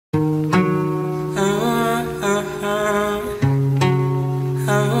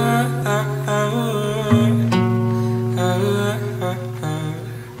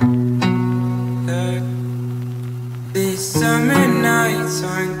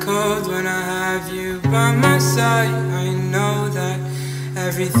cold when I have you by my side. I know that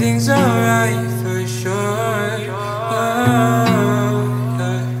everything's alright for sure.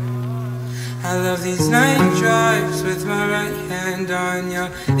 I love these night drives with my right hand on your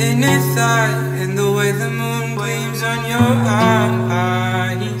inner thigh, and the way the moon gleams on your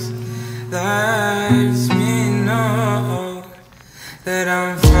eyes lets me know that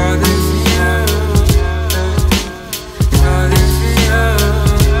I'm falling for you, falling for you,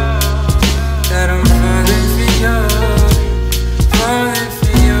 that I'm falling for you, falling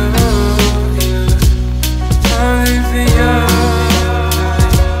for you, falling for you,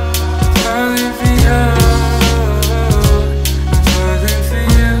 falling for you, I'm falling for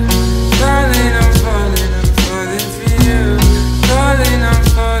you, falling, I'm falling, I'm falling for you, falling, I'm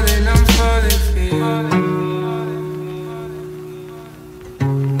falling, I'm falling for you.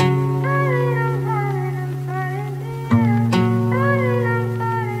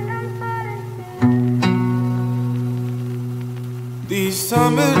 These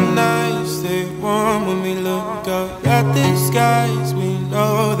summer nights, they warm when we look up at the skies. We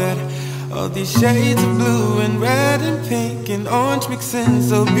know that all these shades of blue and red and pink and orange mixing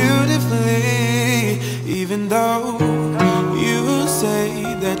so beautifully. Even though you say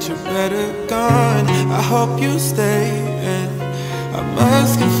that you're better gone, I hope you stay. And I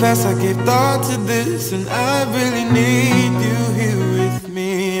must confess I gave thought to this, and I really need you here with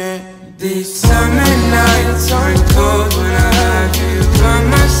me. And these summer nights aren't cold when I have you by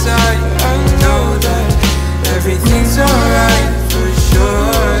my side. I know that everything's alright for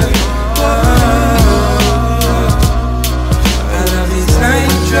sure. I love these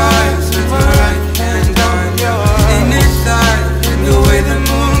night drives with my right hand on your inner thigh, and the way the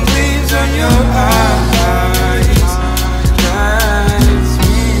moon gleams on your eyes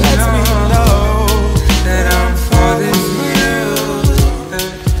lets me know that I'm falling for you,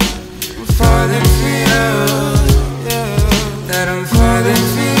 falling for you, that I'm falling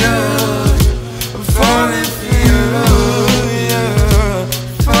for you, I'm falling for you,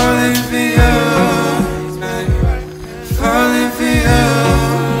 falling for you, falling for you,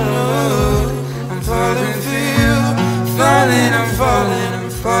 I'm falling for you, falling, I'm falling, I'm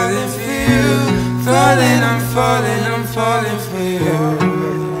falling for you, falling, I'm falling, I'm falling for you.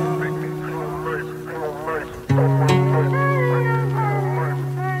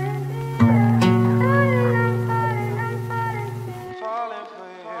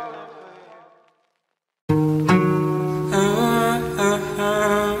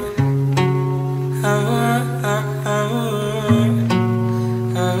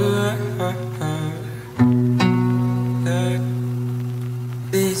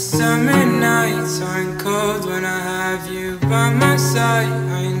 These summer nights aren't cold when I have you by my side.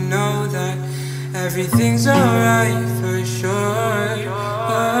 I know that everything's alright for sure.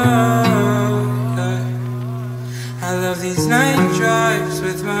 I love these night drives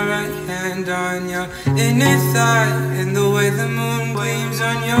with my right hand on your inner thigh, and the way the moon gleams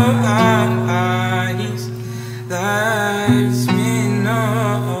on your eyes lets me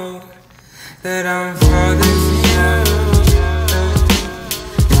know that I'm falling for you,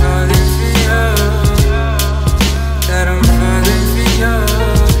 falling for you, that I'm falling for you,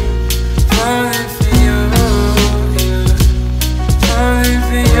 falling for you, falling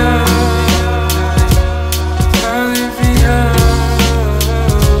for you, falling for you,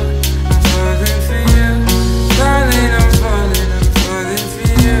 I'm falling for you, falling, I'm falling, I'm falling for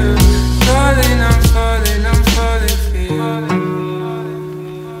you, falling, I'm falling, I'm falling for you.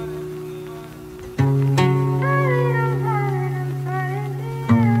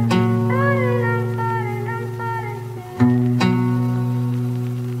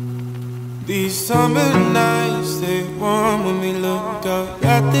 these summer nights, they warm when we look up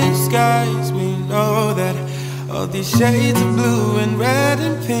at the skies. We know that all these shades of blue and red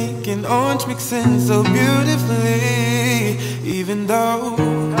and pink and orange mixing so beautifully. Even though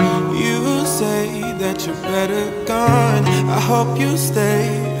you say that you're better gone, I hope you stay.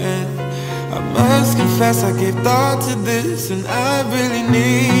 And I must confess I gave thought to this, and I really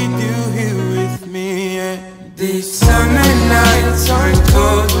need you here with me. And these summer nights aren't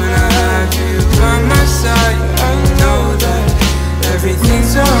cold when I have you by my side. I know that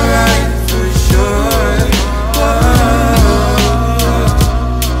everything's alright for sure.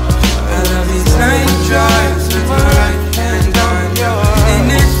 I love these night drives with my right hand on your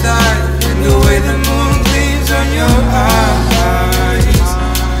inner thigh, and the way the moon gleams on your eyes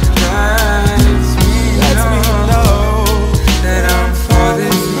lets me know that I'm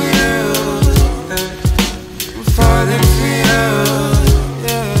falling for you, falling for you,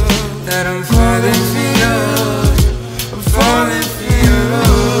 that I'm falling for you, I'm falling for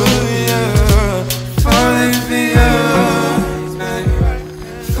you.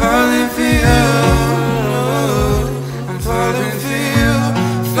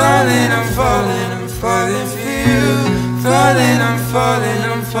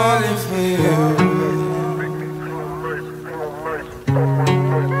 I'm falling for you.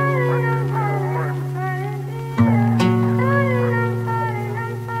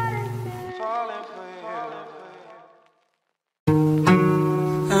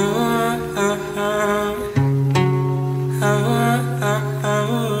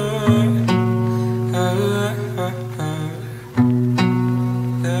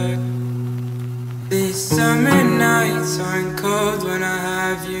 These summer nights aren't cold when I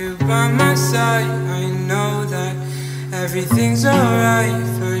have you by my side. I know that everything's alright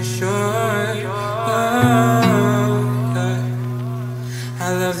for sure.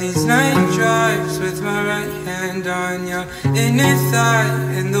 I love these night drives with my right hand on your inner thigh,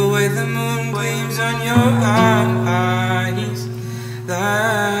 and the way the moon gleams on your eyes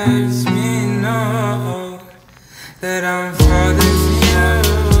lets me know that I'm falling for you.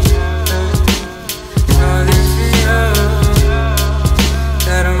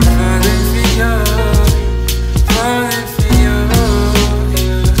 That I'm falling for you, falling for you,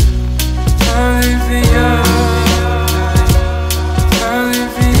 falling for you, falling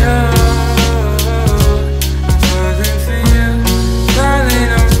for you. I'm falling for you, falling,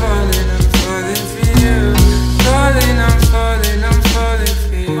 I'm falling, I'm falling for you, falling, I'm falling, I'm falling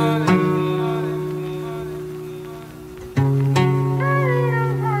for you.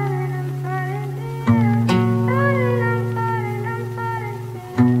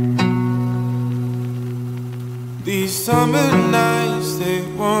 These summer nights, they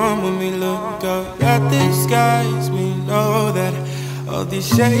warm when we look up at the skies. We know that all these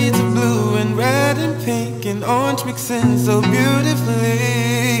shades of blue and red and pink and orange mixing so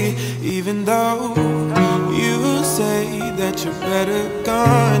beautifully. Even though you say that you're better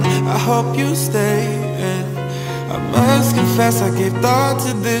gone, I hope you stay. And I must confess I gave thought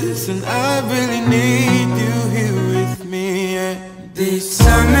to this, and I really need you here with me. And these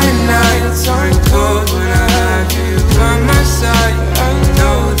summer nights aren't cold when I have you by my side. I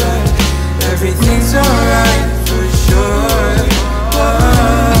know that everything's alright for sure.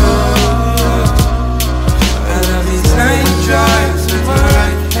 I love these night drives with my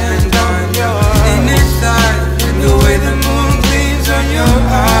right hand on your inner thigh, and the way the moon gleams on your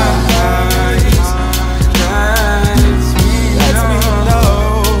eyes lets me know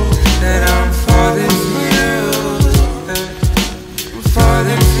that I'm falling for you,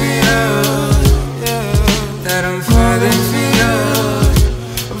 falling for you, that I'm falling for you,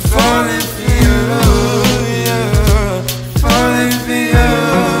 I'm falling for you, falling for you,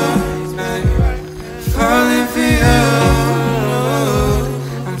 falling for you,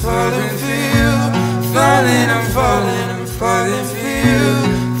 I'm falling for you, falling, I'm falling, I'm falling for you,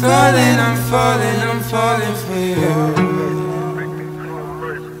 falling, I'm falling, I'm falling for you.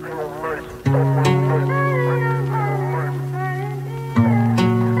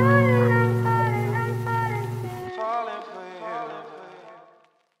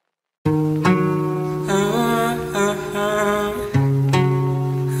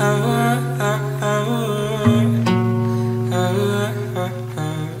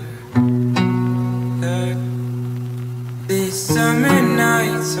 These summer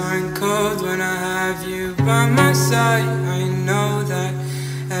nights aren't cold when I have you by my side. I know that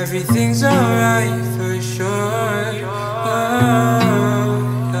everything's alright for sure.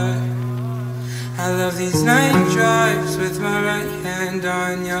 I love these night drives with my right hand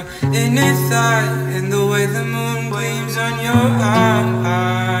on your inner thigh, and the way the moon gleams on your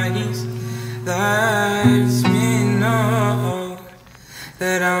eyes lets me know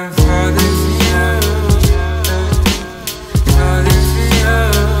that I'm falling for you.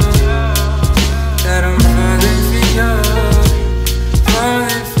 That I'm falling for you,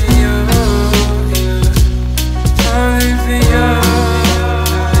 falling for you, falling for you,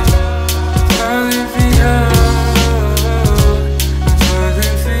 falling for you. I'm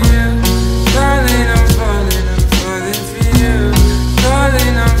falling for you, falling, I'm falling, I'm falling for you,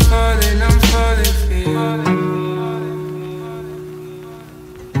 falling, I'm falling, I'm falling for you.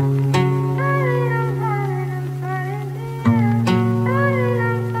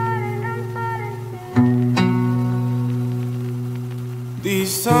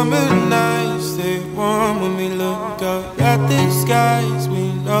 These summer nights, they warm when we look up at the skies.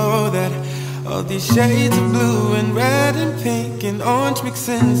 We know that all these shades of blue and red and pink and orange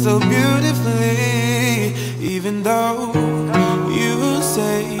mixing so beautifully. Even though you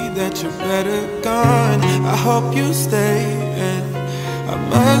say that you're better gone, I hope you stay. And I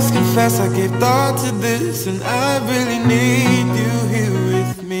must confess I gave thought to this, and I really need you here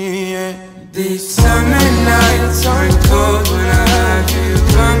with me. And these summer nights aren't cold when I have you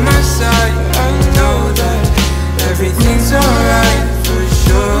by my side. I know that everything's alright for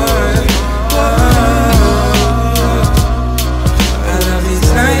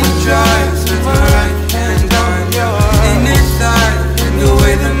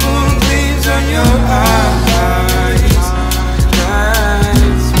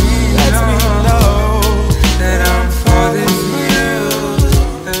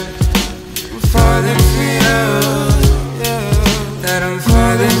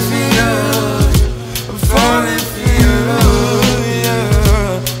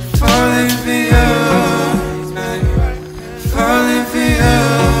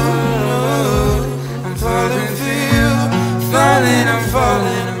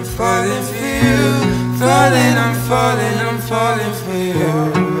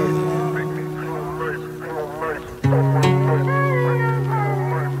you.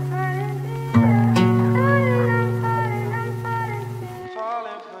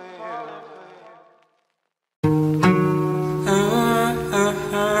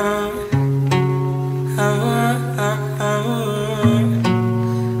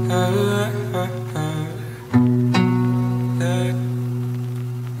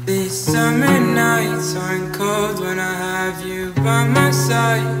 These summer nights aren't cold when I have you by my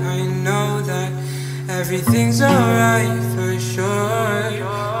side. I know that everything's alright for sure.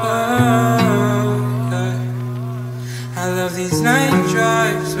 I love these night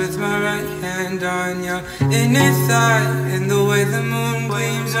drives with my right hand on your inner thigh, and the way the moon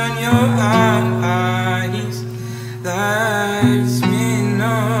gleams on your eyes lets me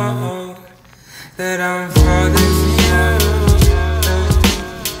know that I'm falling for you.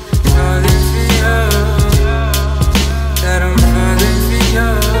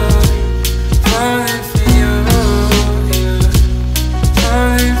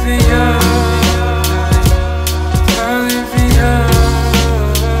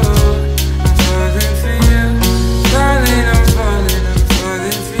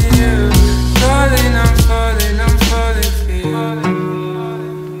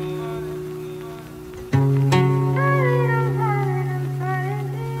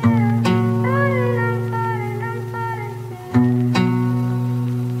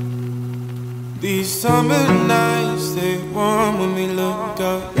 These summer nights, they warm when we look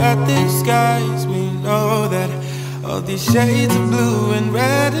up at the skies. We know that all these shades of blue and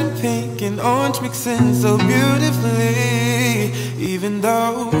red and pink and orange mixing so beautifully. Even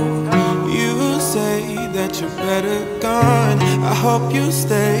though you say that you're better gone, I hope you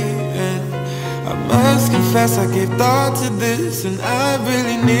stay. And I must confess I gave thought to this, and I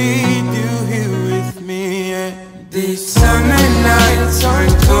really need you here with me. These summer nights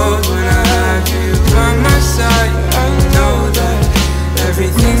aren't cold when I have you by my side. I know that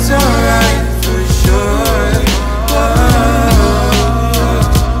everything's alright for sure.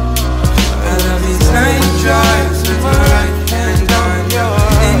 I love these night drives with my right hand on your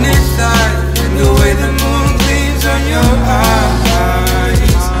inner thigh, and the way the moon gleams on your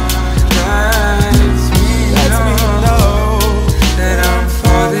eyes lets me know that I'm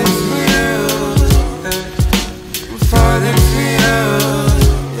falling for you. Falling for you,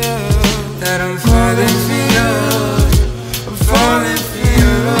 that I'm falling for you. I'm falling for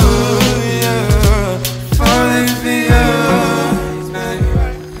you, falling for you,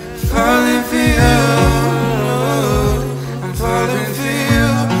 falling for you. I'm falling for you,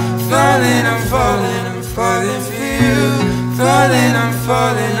 falling, I'm falling, I'm falling for you, falling, I'm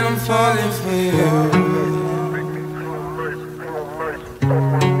falling, I'm falling for you.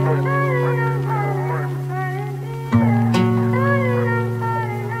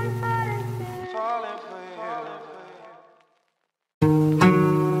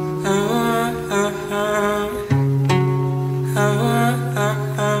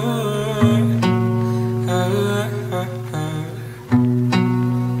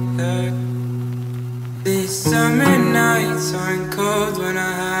 These summer nights aren't cold when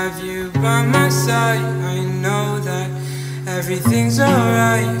I have you by my side. I know that everything's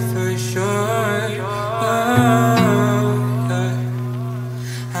alright for sure.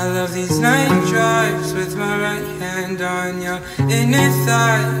 I love these night drives with my right hand on your inner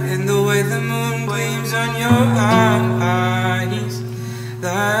thigh, and the way the moon gleams on your eyes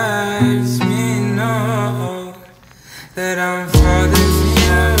lets me know that I'm falling for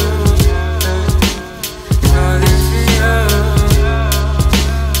you.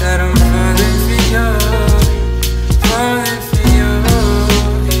 That I'm falling for you, falling for you,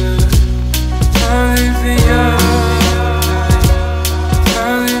 falling for you,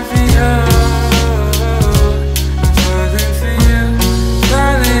 falling for you. I'm falling for you,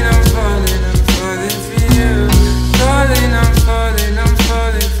 falling, I'm falling, I'm falling for you, falling, I'm falling, I'm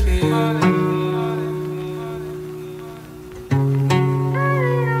falling for you.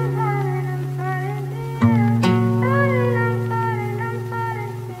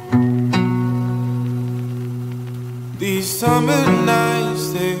 These summer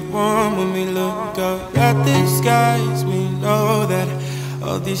nights, they warm when we look up at the skies. We know that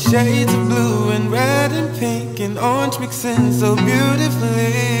all these shades of blue and red and pink and orange mixing so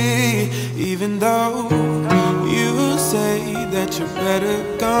beautifully. Even though you say that you're better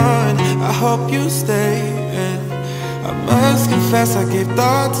gone, I hope you stay. And I must confess I gave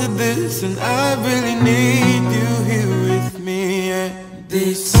thought to this, and I really need you here with me.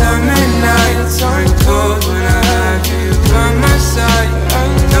 These summer nights aren't cold when I have you by my side. I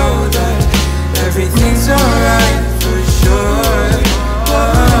know that everything's alright for sure.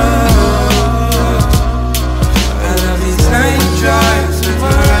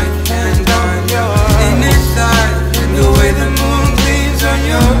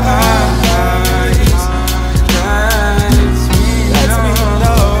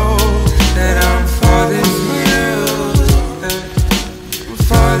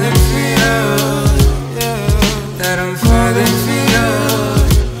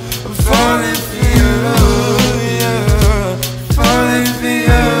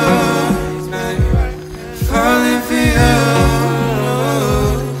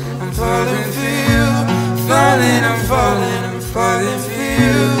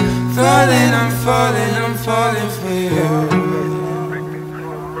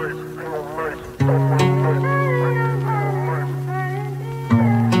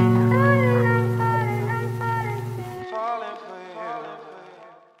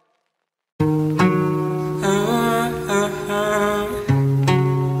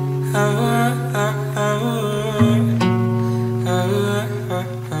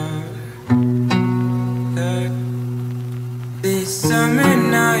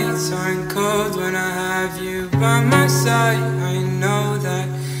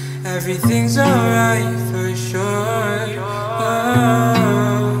 everything's alright for sure.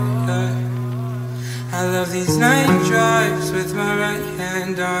 I love these night drives with my right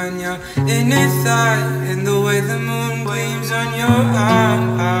hand on your inner thigh, and the way the moon gleams on your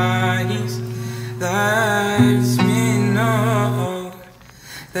eyes lets me know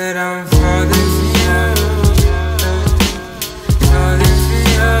that I'm falling for you, falling for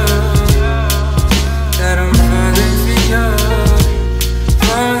you, that I'm falling for you,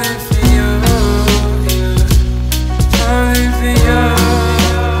 falling for you, falling for you.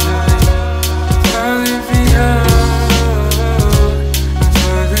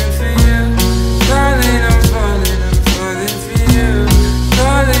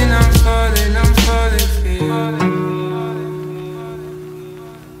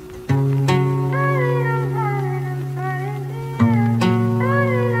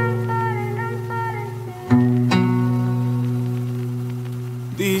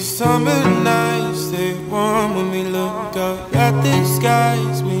 These summer nights, they warm when we look up at the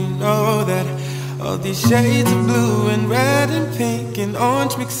skies. We know that all these shades of blue and red and pink and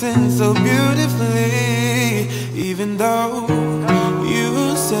orange mixing so beautifully. Even though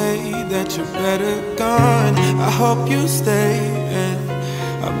you say that you're better gone, I hope you stay. And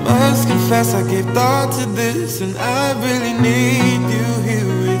I must confess I gave thought to this, and I really need you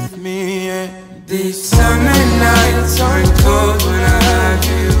here with me. And these summer nights aren't cold when I have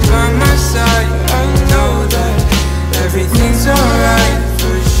you by my side. I know that everything's alright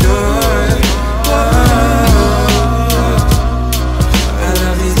for sure. I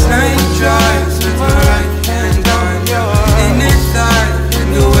love these night drives with my right hand on your inner thigh, and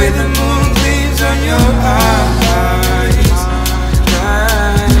the way the moon gleams on your eyes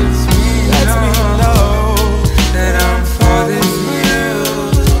lets me know that I'm falling for you,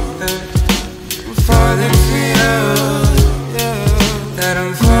 falling for you, that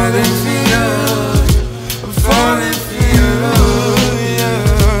I'm falling for you, I'm falling for you,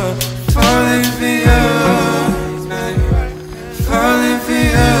 falling for you, falling for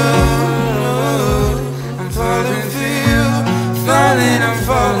you, I'm falling for you, falling, I'm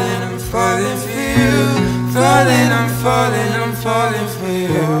falling, I'm falling for you, falling, I'm falling, I'm falling for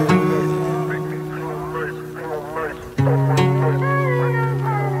you.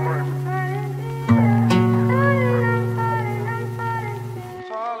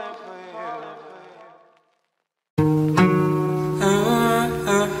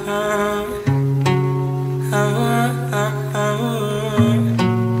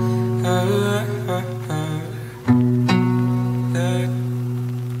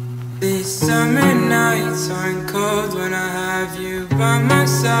 These summer nights aren't cold when I have you by my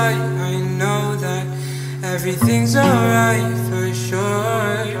side. I know that everything's alright for sure.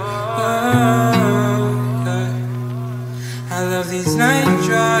 I love these night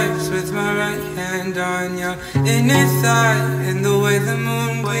drives with my right hand on your inner thigh, and the way the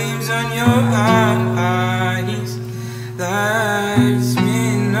moon gleams on your eyes lets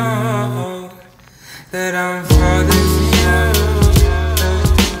me know that I'm falling for you,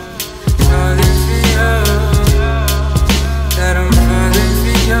 falling for you, that I'm falling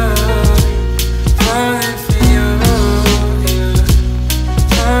for you, falling for you,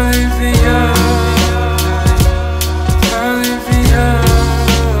 falling for you, falling for you,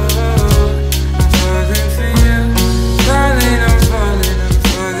 I'm falling for you, falling, I'm falling, I'm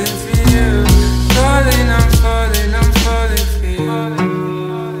falling for you, falling, I'm falling, I'm falling for you.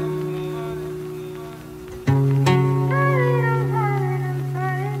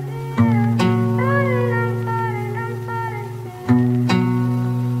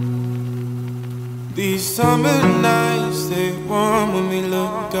 these summer nights, they warm when we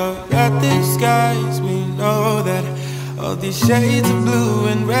look up at the skies. We know that all these shades of blue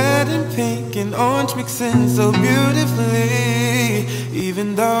and red and pink and orange mixing so beautifully.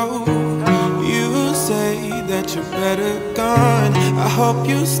 Even though you say that you're better gone, I hope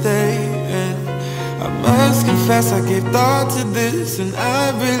you stay. And I must confess I gave thought to this, and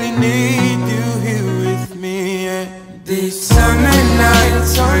I really need you here with me. And these summer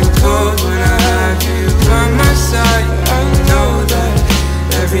nights aren't cold when I have you by my side. I know that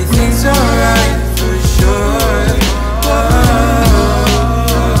everything's alright for sure.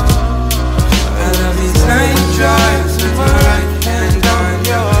 I love these night drives with my right hand on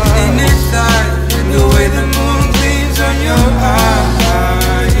your inner thigh, and the way the moon gleams on your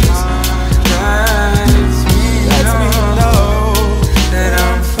eyes lets me know that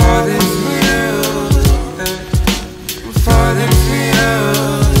I'm falling for you, falling for you,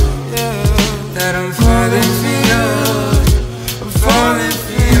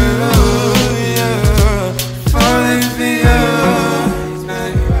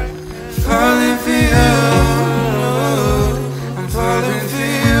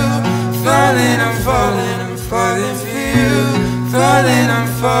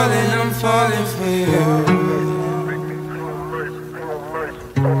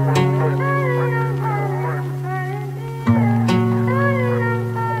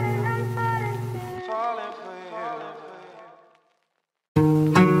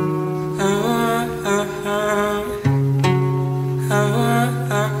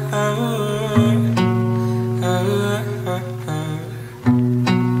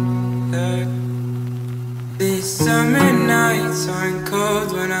 These summer nights aren't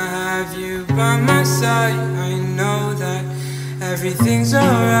cold when I have you by my side. I know that everything's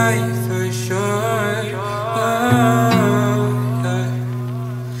alright for sure.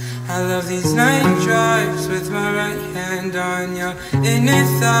 I love these night drives with my right hand on your inner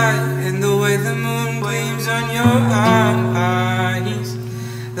thigh, and the way the moon gleams on your eyes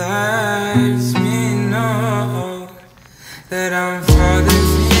lets me know that I'm falling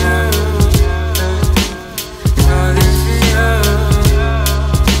for you, falling for you,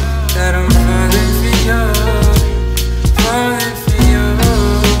 that I'm falling for you, falling for you,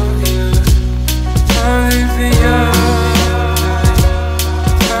 falling for you,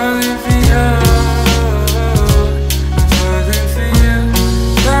 falling for you, falling for you,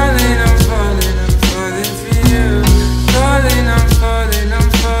 falling, I'm falling, I'm falling for you, falling, I'm falling, I'm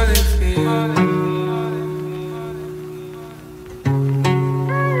falling for you.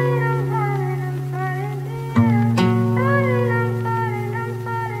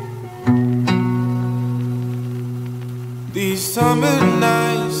 These summer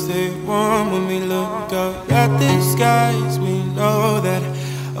nights, they warm when we look up at the skies. We know that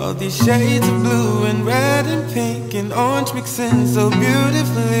all these shades of blue and red and pink and orange mixing so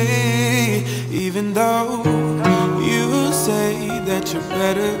beautifully. Even though you say that you're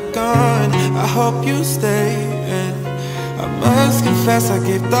better gone, I hope you stay. And I must confess I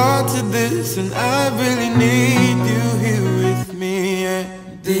gave thought to this, and I really need you here with me. And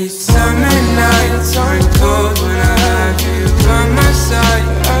these summer nights aren't cold when I have you by my side.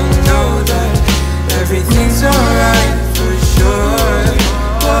 I know that everything's alright for sure.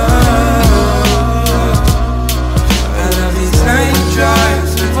 I love these night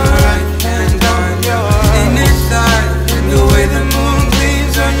drives with my right hand on your inner thigh, and the way the moon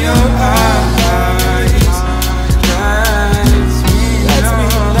gleams on your eyes lets me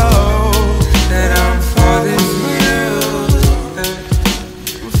know that I'm falling for you,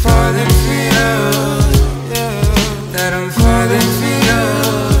 falling for you, that I'm falling for you,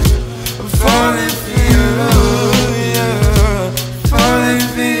 I'm falling for you, falling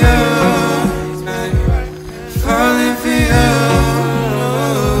for you, falling for you,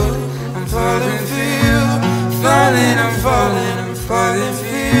 I'm falling for you, falling, I'm falling, I'm falling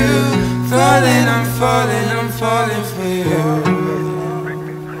for you, falling, I'm falling, I'm falling for you.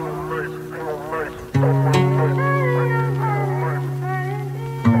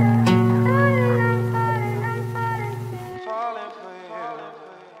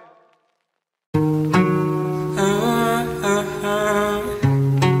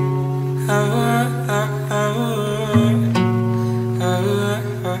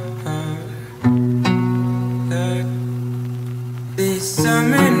 These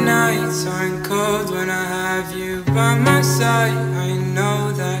summer nights aren't cold when I have you by my side. I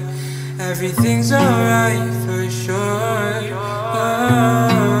know that everything's alright for sure.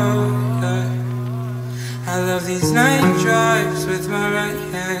 I love these night drives with my right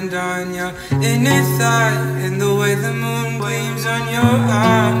hand on your inner thigh, and the way the moon gleams on your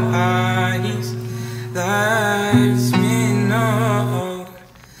eyes lets me know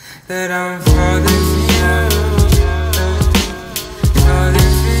that I'm falling for you,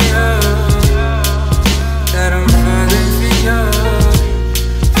 falling for you, that I'm falling for you,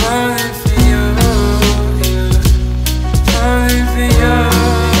 falling for you, falling for you,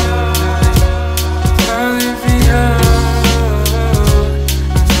 falling for you,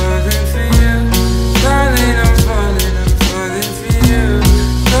 I'm falling for you, falling, I'm falling, I'm falling for you,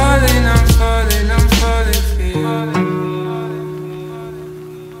 falling, I'm falling, I'm falling for you.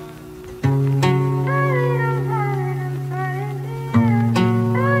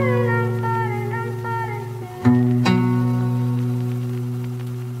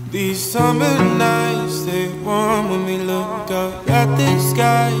 these summer nights, they warm when we look up at the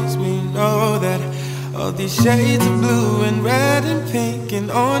skies. We know that all these shades of blue and red and pink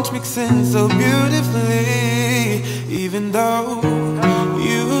and orange mixing so beautifully. Even though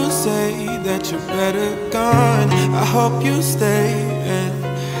you say that you're better gone, I hope you stay. And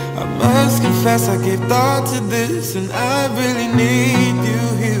I must confess I gave thought to this, and I really need you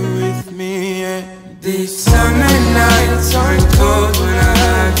here with me. And these summer nights aren't cold when I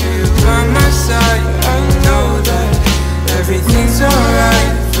have you by my side. I know that everything's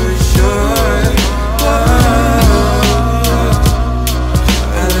alright for sure.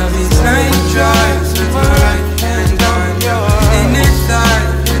 I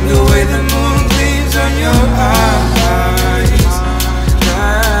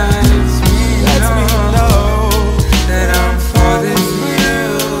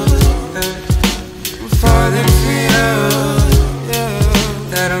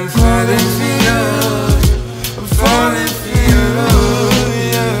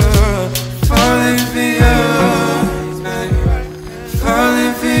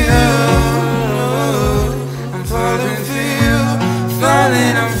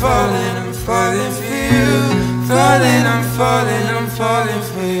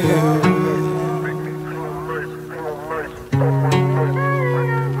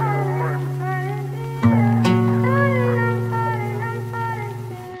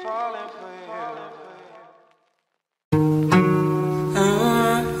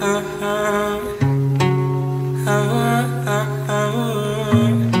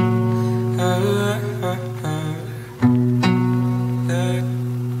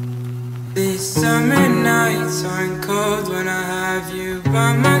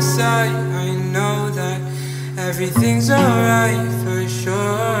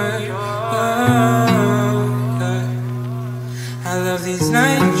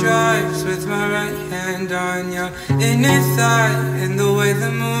your inner thigh, and the way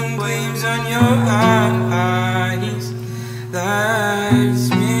the moon gleams on your eyes lets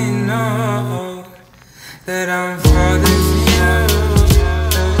me know that I'm falling for you,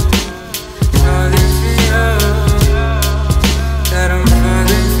 falling for you, that I'm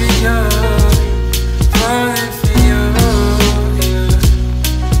falling for you, falling for you,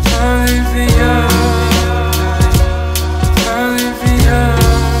 falling for you, falling for you,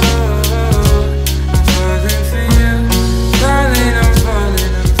 I'm falling for you, falling, I'm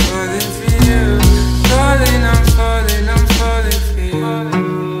falling, I'm falling for you, falling, I'm falling, I'm falling for you.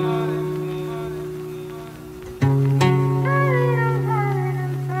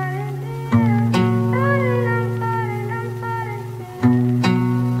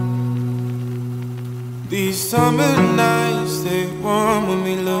 These summer nights, they warm when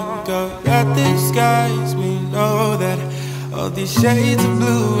we look up at the skies. We know that all these shades of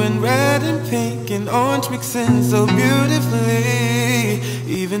blue and red and pink and orange mixing so beautifully.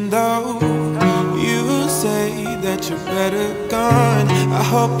 Even though you say that you're better gone, I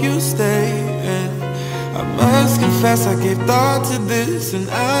hope you stay. And I must confess I gave thought to this, and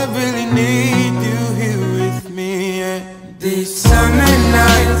I really need you here with me. And these summer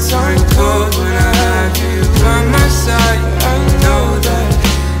nights aren't cold when I have you by my side. I know that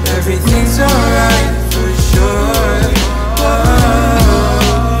everything's alright for sure. Whoa.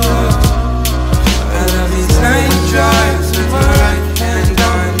 I love these night drives with my right hand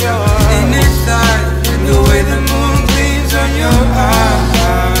on your inner thigh, and the way the moon gleams on your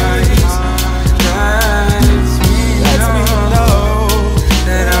eyes lets me know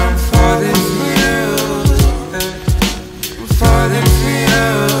that I'm falling for you, falling for you,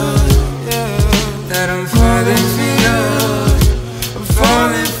 that I'm falling for you, I'm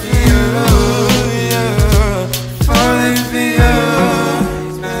falling for you, falling for you,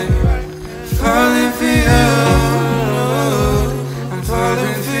 falling for you, I'm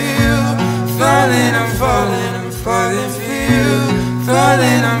falling for you, falling, I'm falling, I'm falling for you,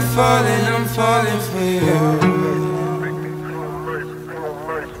 falling, I'm falling, I'm falling for you.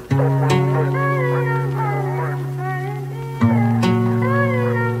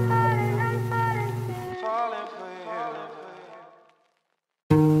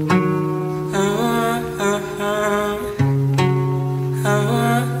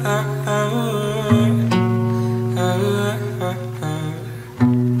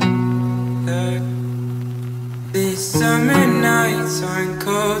 These summer nights aren't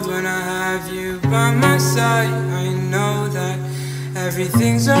cold when I have you by my side. I know that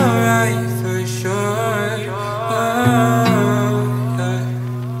everything's alright for sure. Oh, yeah.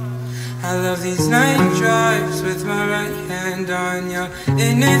 I love these night drives with my right hand on your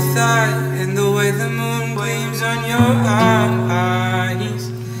inner thigh, and the way the moon gleams on your eyes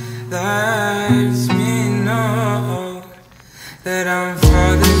lets me know that I'm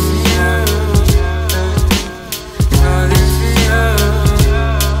falling for you, falling for you,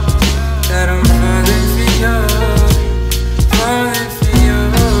 that I'm falling for you, falling for you,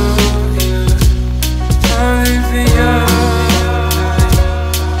 falling for you,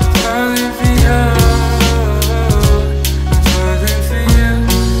 falling for you, I'm falling for you,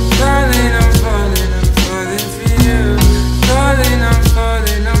 falling, I'm falling, I'm falling for you, falling, I'm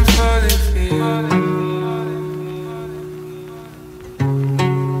falling, I'm falling for you.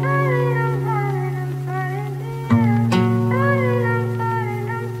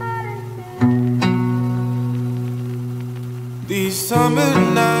 these summer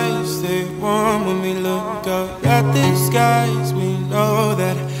nights, they warm when we look up at the skies. We know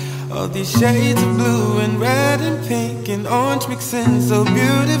that all these shades of blue and red and pink and orange mixing so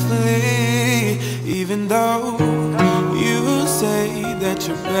beautifully. Even though you say that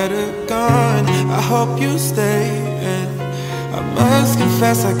you're better gone, I hope you stay. And I must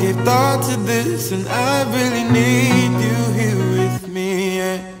confess I gave thought to this, and I really need you here with me.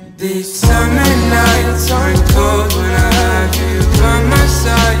 And these summer nights aren't cold when I have you by my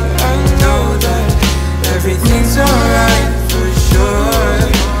side. I know that everything's alright for sure.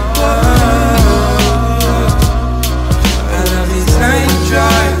 Whoa. I love these night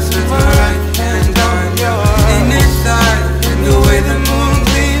drives with my right hand on your inner thigh, and the way the moon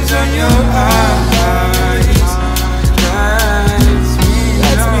gleams on your eyes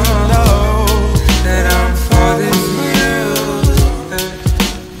lets me know that I'm falling for you,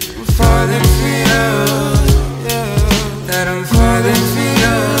 falling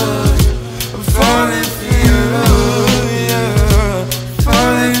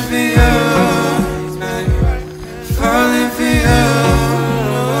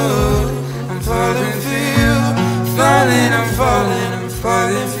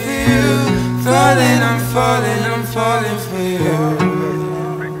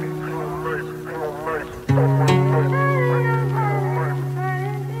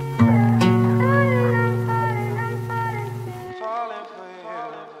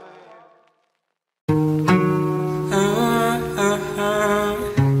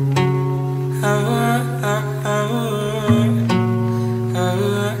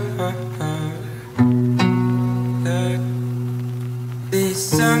These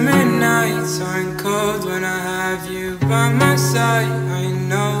summer nights aren't cold when I have you by my side. I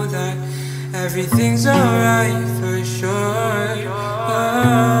know that everything's alright for sure.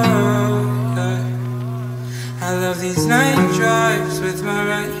 I love these night drives with my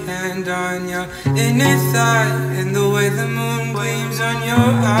right hand on your inner thigh, and the way the moon gleams on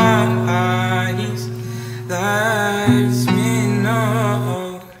your eyes lets me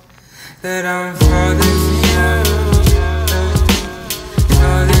know that I'm falling for you,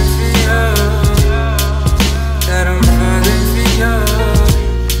 falling for you, that I'm falling for you,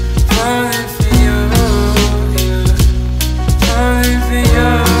 falling for you, falling for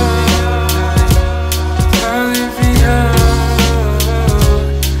you, falling for you,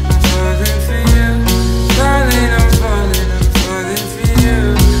 I'm falling for you, falling, I'm falling, I'm falling for you,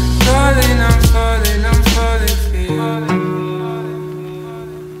 falling, I'm falling, I'm falling for you.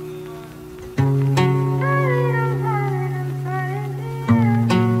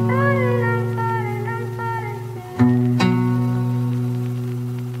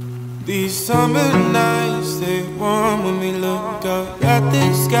 These summer nights, they warm when we look up at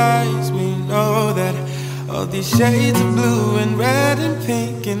the skies. We know that all these shades of blue and red and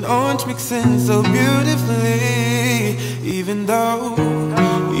pink and orange mixing so beautifully. Even though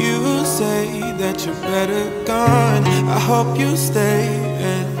you say that you're better gone, I hope you stay.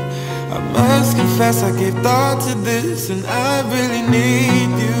 And I must confess I gave thought to this, and I really need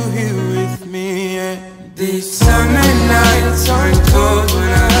you here with me. And these summer nights aren't cold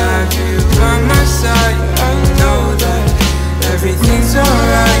when I have you by my side. I know that everything's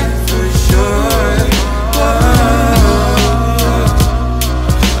alright for sure.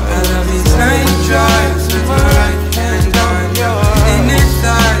 I love these night drives with my right hand on your inner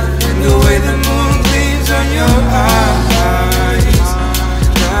thigh, and the way the moon gleams on your eyes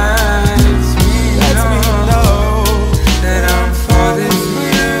lets me know that I'm falling for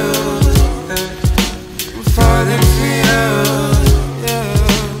you, falling for you,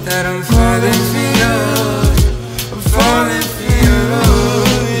 that I'm falling for you, I'm falling for you,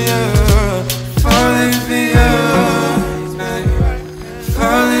 falling for you,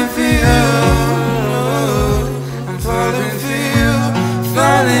 falling for you, I'm falling for you,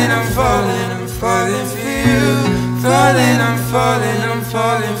 falling, I'm falling, I'm falling for you, falling, I'm falling, I'm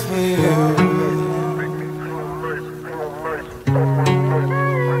falling for you.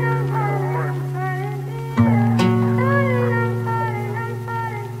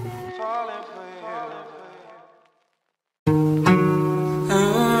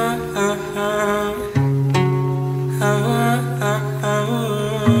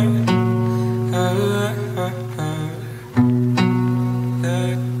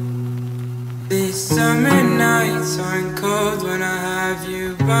 These summer nights aren't cold when I have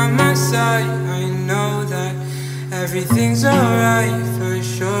you by my side. I know that everything's alright for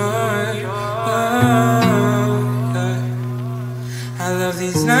sure. I love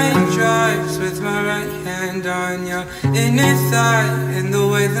these night drives with my right hand on your inner thigh, and the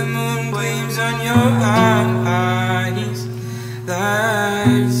way the moon gleams on your eyes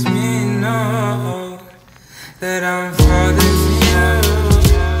lets me know that I'm falling for you,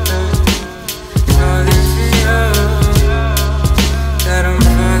 falling for you, that I'm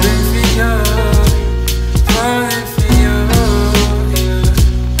falling for you, falling for you,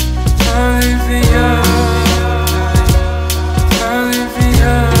 falling for you, falling for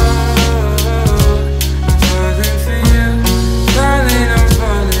you, I'm falling for you, falling, I'm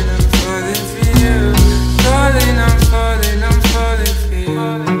falling, I'm falling for you, falling, I'm falling, I'm falling for you.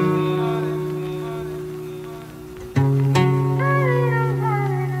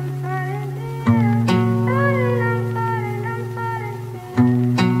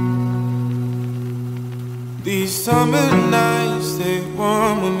 these summer nights, they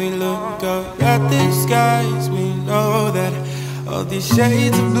warm when we look up at the skies. We know that all these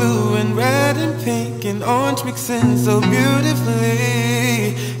shades of blue and red and pink and orange mixing so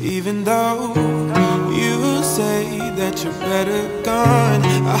beautifully. Even though you say that you're better gone,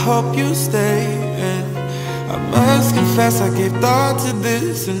 I hope you stay. And I must confess I gave thought to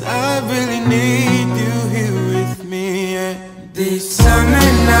this, and I really need you here with me. And these summer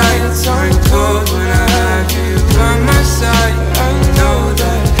nights aren't cold when I have you by my side. I know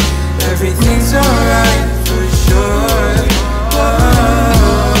that everything's alright for sure.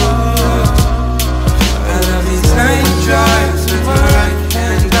 I love these night drives with my right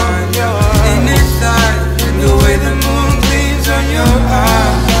hand on your inner thigh, and the way the moon gleams on your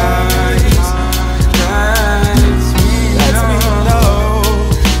eyes lets me know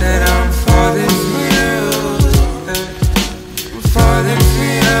that I'm falling for you, falling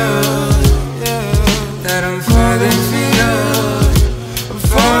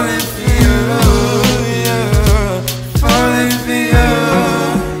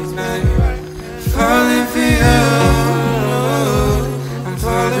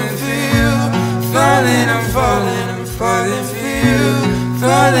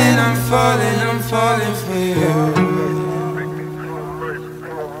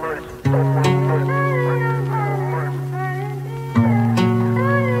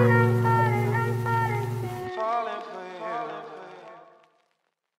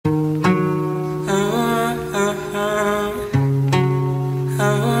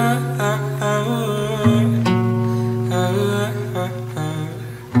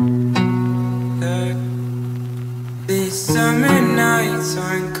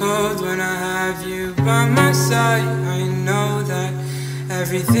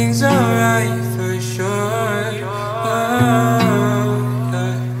everything's alright for sure.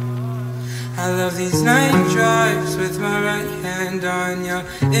 I love these night drives with my right hand on your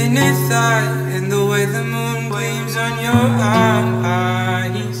inner thigh, and the way the moon gleams on your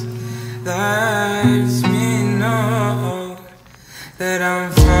eyes lets me know that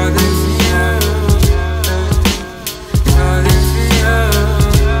I'm falling for you, falling for you,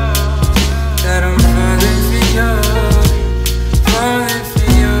 that I'm falling for you, falling for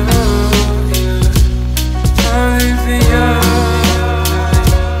you, falling for you.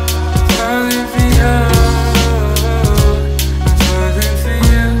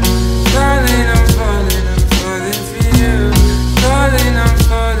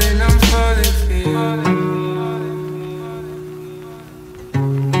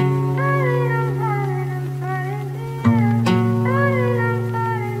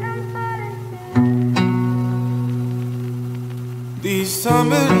 These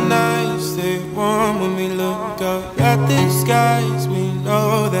summer nights, they warm when we look up at the skies. We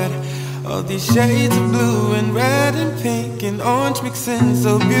know that all these shades of blue and red and pink and orange mixing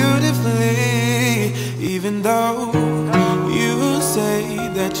so beautifully. Even though you say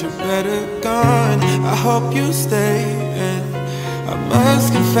that you're better gone, I hope you stay. And I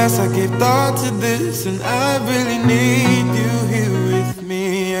must confess I gave thought to this, and I really need you here with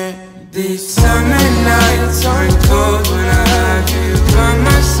me. And these summer nights aren't cold when I have you by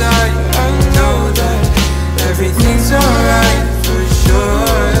my side. I know that everything's alright for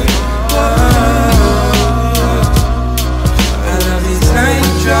sure. I love these night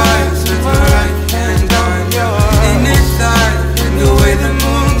drives with my right hand on your inner thigh, and the way the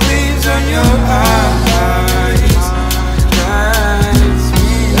moon gleams on your eyes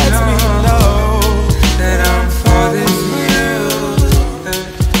lets me know that I'm falling for you,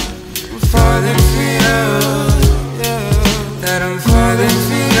 falling for you, that I'm falling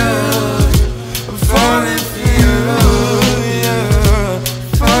for you, I'm falling for you,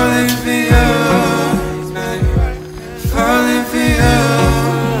 falling for you, falling for you,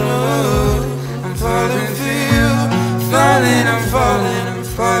 I'm falling for you, falling, I'm falling, I'm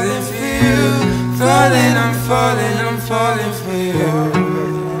falling for you, falling, I'm falling, I'm falling for you.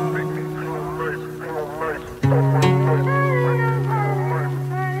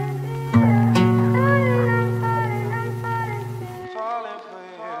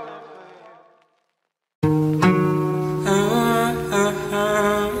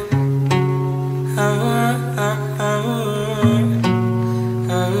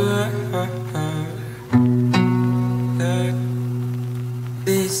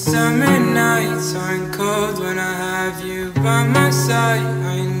 These summer nights aren't cold when I have you by my side.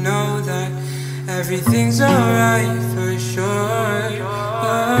 I know that everything's alright for sure.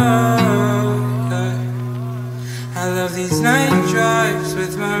 I love these night drives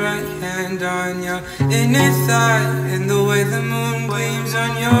with my right hand on your inner thigh, and the way the moon gleams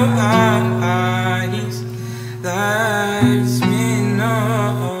on your eyes lets me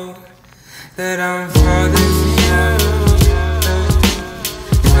know that I'm falling for you,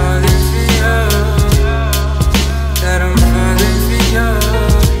 falling for you, that I'm falling for you,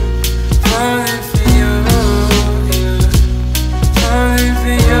 falling for you, falling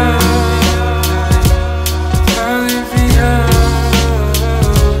for you, falling for you,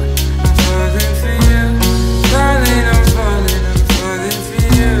 I'm falling for you, falling, I'm falling, I'm falling for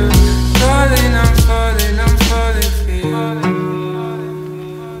you, falling, I'm falling, I'm falling for you.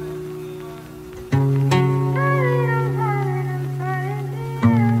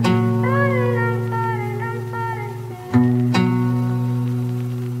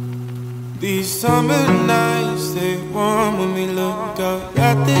 these summer nights, they warm when we look up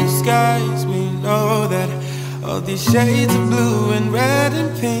at the skies. We know that all these shades of blue and red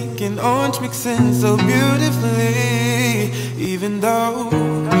and pink and orange mixing so beautifully. Even though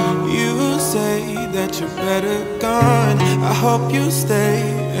you say that you're better gone, I hope you stay.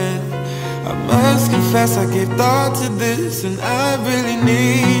 And I must confess I gave thought to this, and I really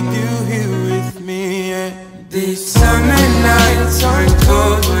need you here with me. And these summer nights aren't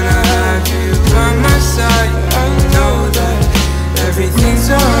cold when I have you by my side. I know that everything's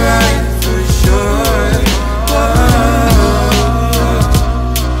alright for sure.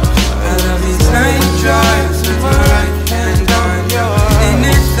 I love these night drives with my right hand on your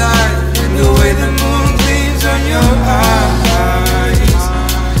inner thigh, and the way the moon gleams on your eyes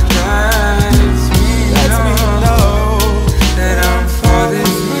lets me know that I'm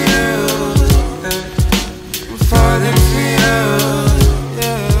falling for you, falling for you,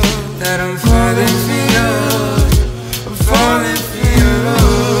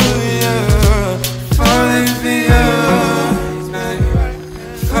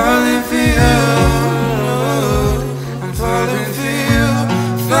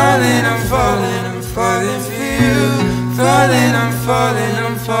 falling for you. Falling, I'm falling,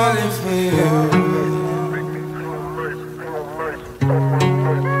 I'm falling for you.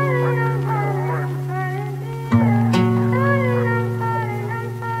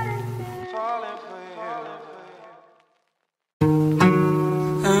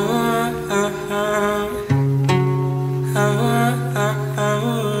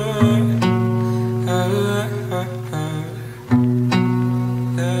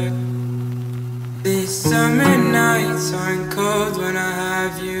 These summer nights aren't cold when I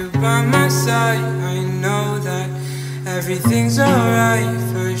have you by my side. I know that everything's alright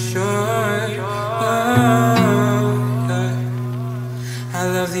for sure. Oh, yeah. I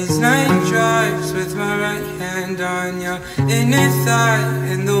love these night drives with my right hand on your inner thigh,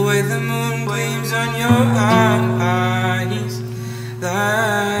 and the way the moon gleams on your eyes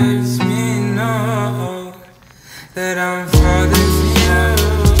lets me know that I'm falling for you.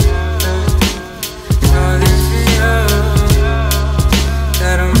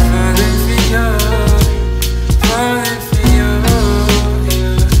 That I'm falling for you, falling for you, yeah.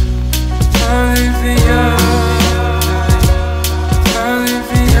 Falling for you, falling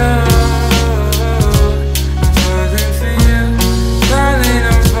for you. I'm falling for you, falling,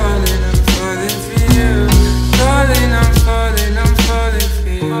 I'm falling, I'm falling for you. Falling, I'm falling, I'm falling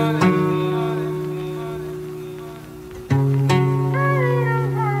for you.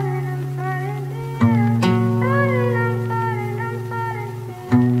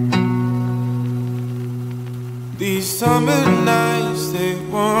 These summer nights, they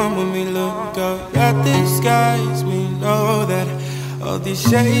warm when we look up at the skies. We know that all these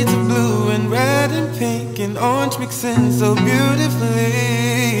shades of blue and red and pink and orange mixing so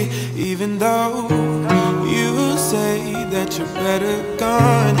beautifully. Even though you say that you're better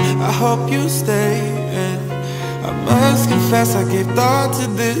gone, I hope you stay. And I must confess I gave thought to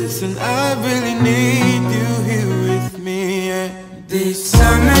this, and I really need you here with me. And these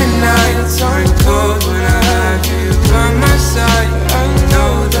summer nights aren't cold when I have you by my side. I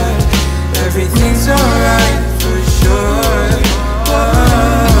know that everything's alright for sure. Oh,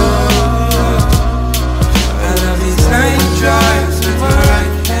 I love these night drives with my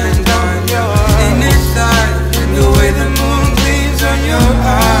right hand on your inner thigh, and the way the moon gleams on your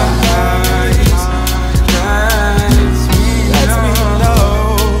eyes lets me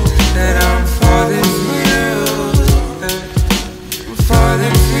know that I'm falling for you.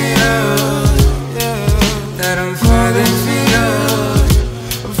 Falling for you, yeah. That I'm falling for you,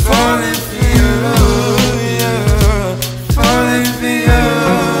 I'm falling for you, yeah. Falling for you,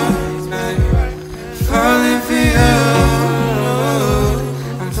 falling for you,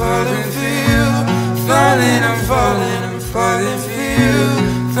 I'm falling for you. Falling, I'm falling, I'm falling for you.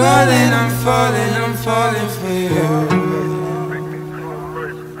 Falling, I'm falling, I'm falling for you.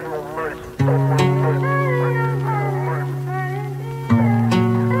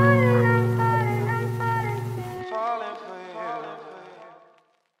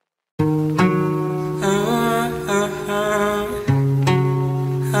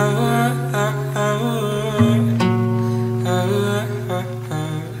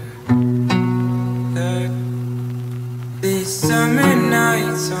 These summer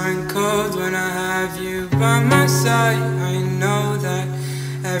nights aren't cold when I have you by my side. I know that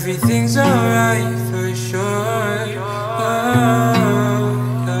everything's alright for sure. Oh,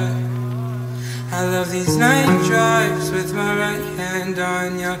 yeah. I love these night drives with my right hand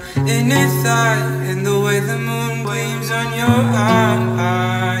on your inner thigh, and the way the moon gleams on your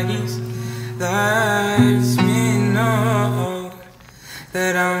eyes lets me know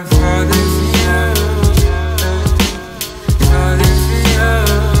that I'm falling for you.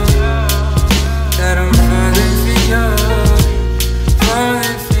 That I'm falling for you,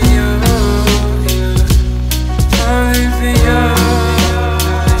 falling for you, yeah. Falling for you,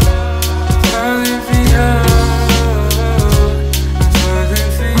 falling for you. I'm falling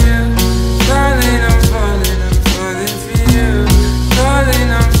for you, falling, I'm falling, I'm falling for you. Falling,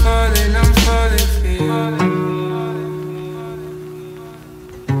 I'm falling, I'm falling for you.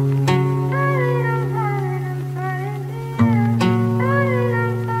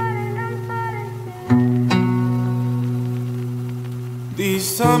 These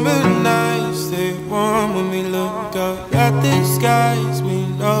summer nights, they warm when we look up at the skies. We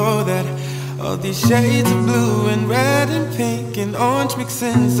know that all these shades of blue and red and pink and orange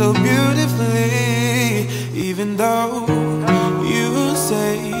mixing so beautifully. Even though you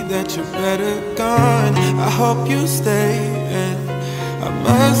say that you're better gone, I hope you stay. And I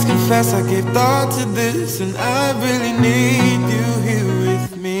must confess I gave thought to this, and I really need you here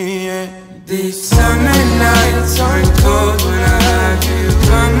with me. And these summer nights aren't cold when I have you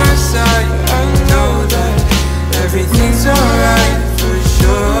by my side. I know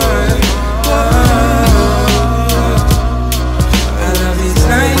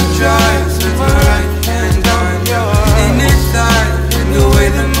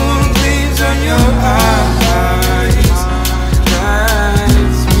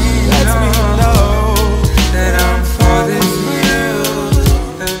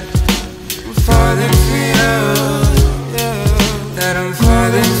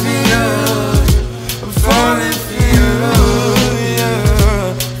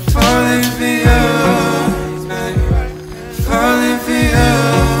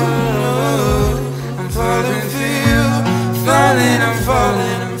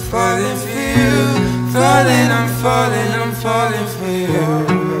falling, I'm falling for you. Falling, I'm falling, I'm falling for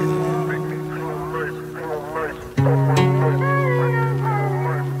you.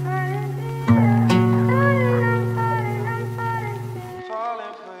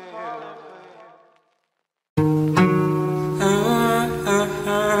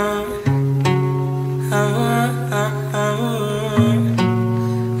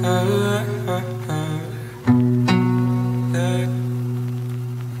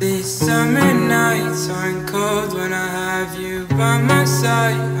 These summer nights aren't cold when I have you by my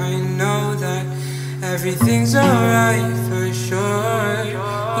side. I know that everything's alright for sure.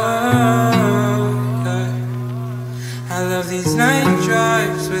 I love these night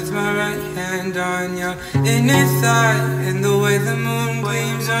drives with my right hand on your inner thigh, and the way the moon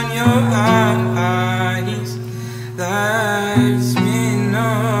gleams on your eyes lets me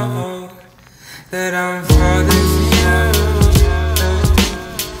know that I'm falling for you.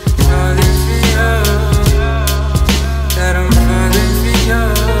 That I'm falling for you,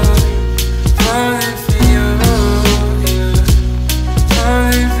 falling for you,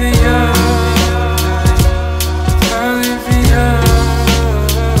 falling for you, falling for you.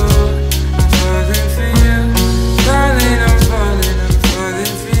 I'm falling for you, falling, I'm falling, I'm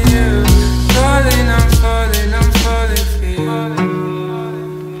falling for you, falling, I'm falling, I'm falling for you.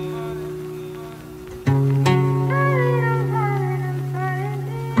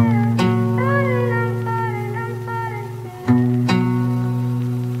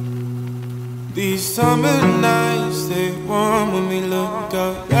 These summer nights, they warm when we look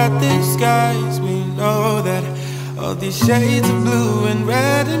up at the skies. We know that all these shades of blue and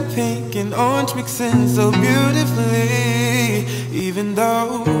red and pink and orange mixing so beautifully. Even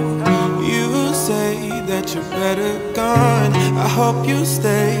though you say that you're better gone, I hope you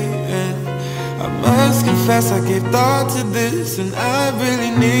stay. And I must confess I gave thought to this, and I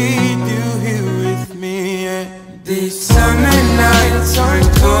really need you here with me. And these summer nights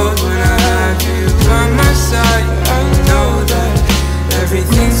aren't cold when I have you by my side. I know that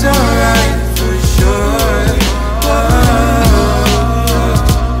everything's alright for sure.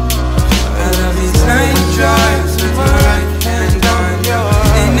 I love these night drives with my right hand on your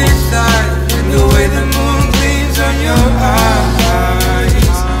inner thigh, and the way the moon gleams on your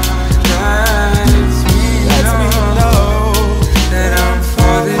eyes lets me know that I'm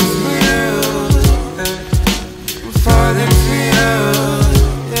falling for you. Falling for you,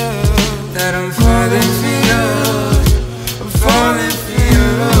 that I'm falling for you, I'm falling for you,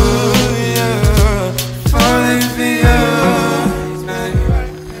 yeah, falling for you,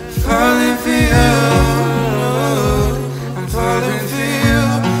 falling for you, I'm falling for you,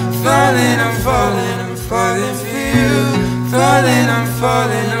 falling, I'm falling, I'm falling for you, falling, I'm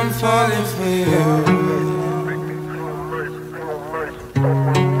falling, I'm falling for you.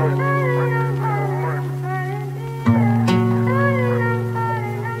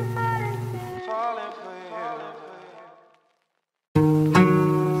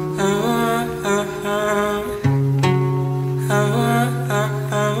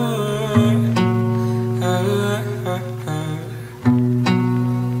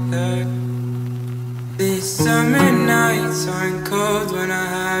 These summer nights aren't cold when I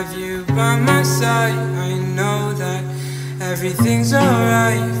have you by my side. I know that everything's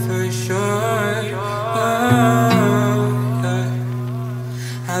alright for sure.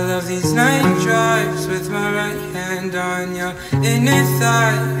 I love these night drives with my right hand on your inner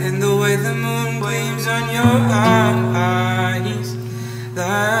thigh, and the way the moon gleams on your eyes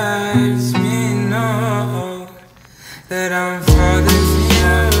lets me know that I'm falling for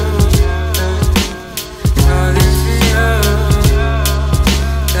you.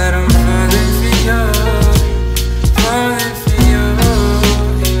 That I'm falling for you, falling for you,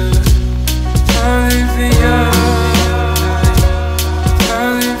 falling for you,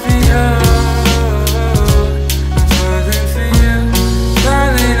 falling for you. I'm falling for you,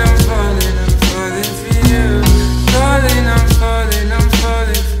 falling, I'm falling, I'm falling for you, falling, I'm falling, I'm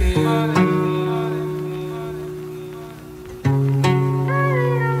falling for you.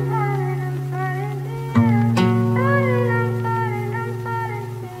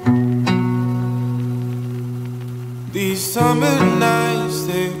 These summer nights,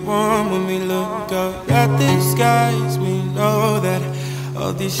 they warm when we look up at the skies. We know that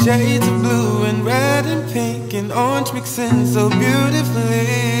all these shades of blue and red and pink and orange mixing so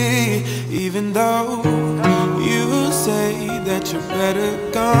beautifully. Even though you say that you're better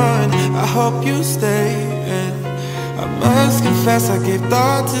gone, I hope you stay. And I must confess I gave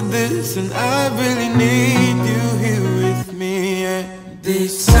thought to this, and I really need you here with me. And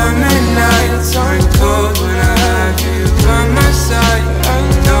these summer nights aren't cold when I have you by my side. side, I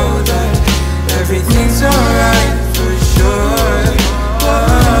know that everything's alright for sure.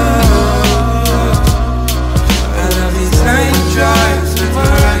 I love these night drives with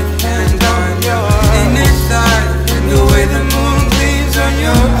my right hand on your inner thigh, and the way the moon gleams on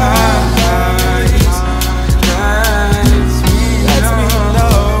your eyes lets me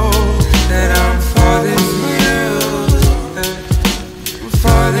know that I'm falling for you, I'm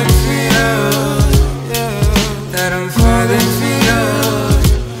falling for you, that I'm falling for you,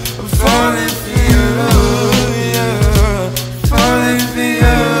 I'm falling for you, falling for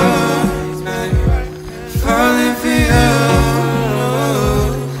you, falling for you,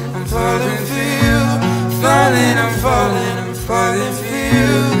 I'm falling for you, falling, I'm falling, I'm falling for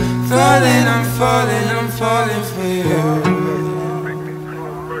you, falling, I'm falling, I'm falling for you.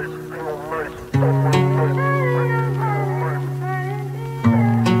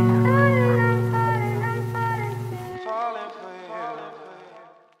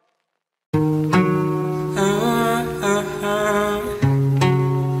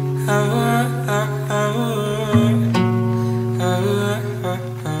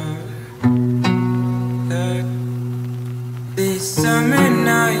 These summer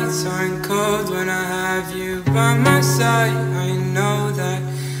nights aren't cold when I have you by my side. I know that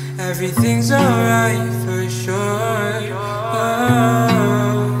everything's alright for sure.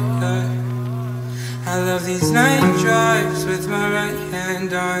 I love these night drives with my right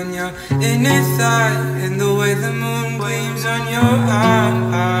hand on your inner thigh, and the way the moon gleams on your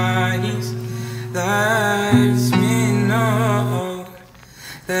eyes lets me know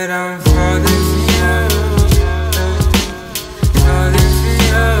that I'm falling for you, falling for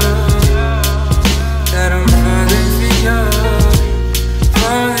you, that I'm falling for you,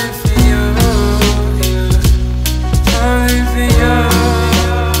 falling for you, falling for you,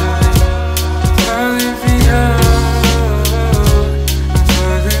 falling for you, I'm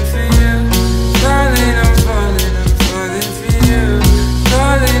falling for you, falling, I'm falling, I'm falling for you,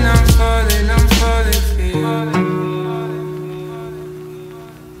 falling, I'm falling, I'm falling for you.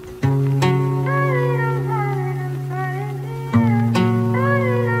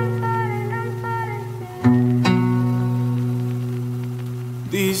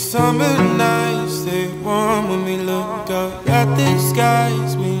 These summer nights, they warm when we look up at the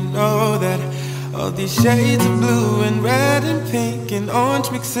skies. We know that all these shades of blue and red and pink and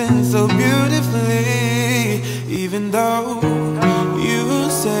orange mixing so beautifully. Even though you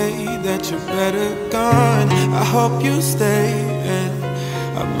say that you're better gone, I hope you stay. And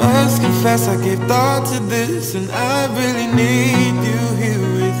I must confess I gave thought to this, and I really need you here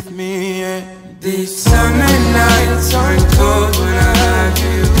with me. And These